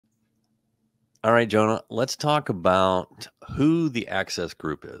All right, Jonah, let's talk about who the Access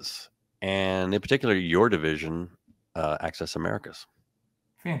Group is, and in particular, your division, Access Americas.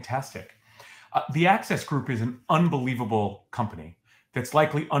 Fantastic. The Access Group is an unbelievable company that's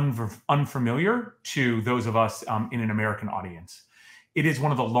likely unfamiliar to those of us in an American audience. It is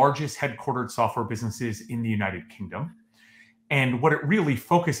one of the largest headquartered software businesses in the United Kingdom. And what it really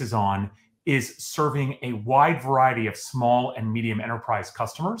focuses on is serving a wide variety of small and medium enterprise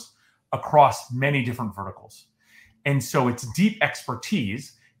customers across many different verticals. And so its deep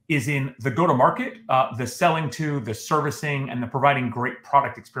expertise is in the go-to-market, the selling to, the servicing, and the providing great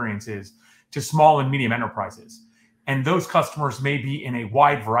product experiences to small and medium enterprises. And those customers may be in a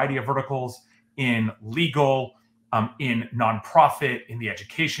wide variety of verticals, in legal, in nonprofit, in the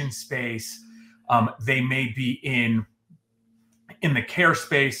education space. They may be in the care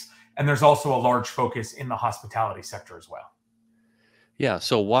space, and there's also a large focus in the hospitality sector as well. Yeah.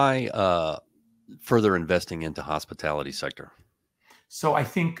 So why further investing into hospitality sector? So I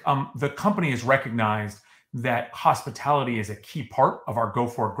think the company has recognized that hospitality is a key part of our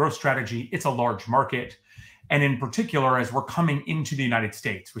go-forward growth strategy. It's a large market. And in particular, as we're coming into the United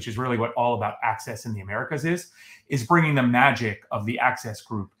States, which is really what all about Access in the Americas is bringing the magic of the Access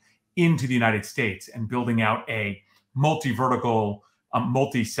Group into the United States and building out a multi-vertical,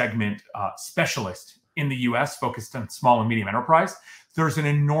 multi-segment specialist in the US focused on small and medium enterprise. There's an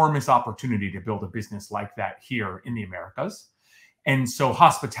enormous opportunity to build a business like that here in the Americas. And so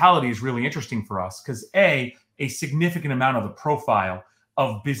hospitality is really interesting for us because a significant amount of the profile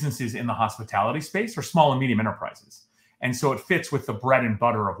of businesses in the hospitality space are small and medium enterprises. And so it fits with the bread and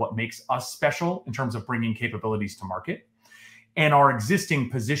butter of what makes us special in terms of bringing capabilities to market. And our existing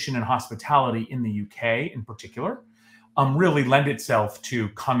position in hospitality in the UK in particular really lend itself to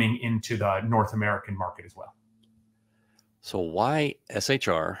coming into the North American market as well. So why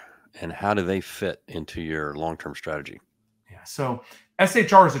SHR, and how do they fit into your long-term strategy? Yeah, so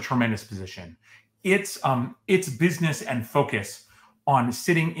SHR is a tremendous position. Its business and focus on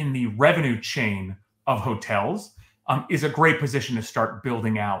sitting in the revenue chain of hotels is a great position to start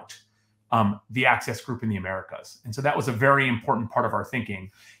building out the Access Group in the Americas. And so that was a very important part of our thinking.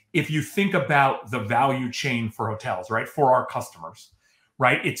 If you think about the value chain for hotels, right, for our customers,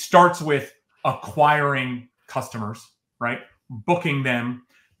 right, it starts with acquiring customers, right, booking them,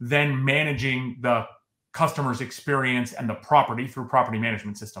 then managing the customer's experience and the property through property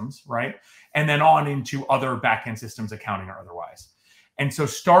management systems, right, and then on into other backend systems, accounting or otherwise. And so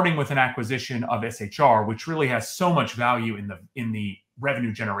starting with an acquisition of SHR, which really has so much value in the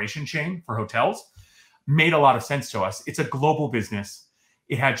revenue generation chain for hotels, made a lot of sense to us. It's a global business.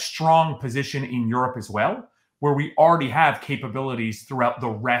 It had strong position in Europe as well, where we already have capabilities throughout the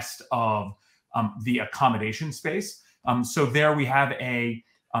rest of the accommodation space. So there we have a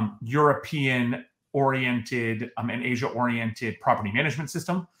European-oriented and Asia-oriented property management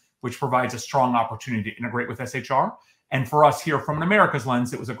system, which provides a strong opportunity to integrate with SHR. And for us here from an Americas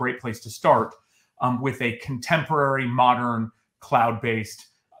lens, it was a great place to start with a contemporary, modern, cloud-based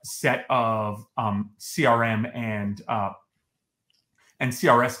set of CRM and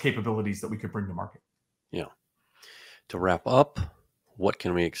CRS capabilities that we could bring to market. Yeah. To wrap up, what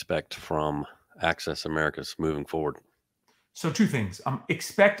can we expect from Access Americas moving forward? So two things.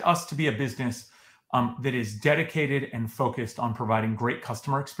 Expect us to be a business that is dedicated and focused on providing great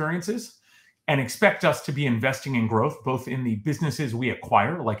customer experiences, and expect us to be investing in growth, both in the businesses we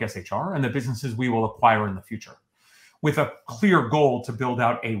acquire, like SHR, and the businesses we will acquire in the future, with a clear goal to build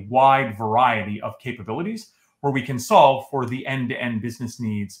out a wide variety of capabilities where we can solve for the end-to-end business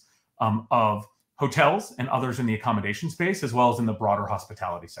needs of hotels and others in the accommodation space, as well as in the broader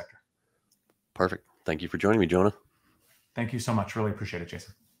hospitality sector. Perfect. Thank you for joining me, Jonah. Thank you so much. Really appreciate it,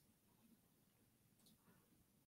 Jason.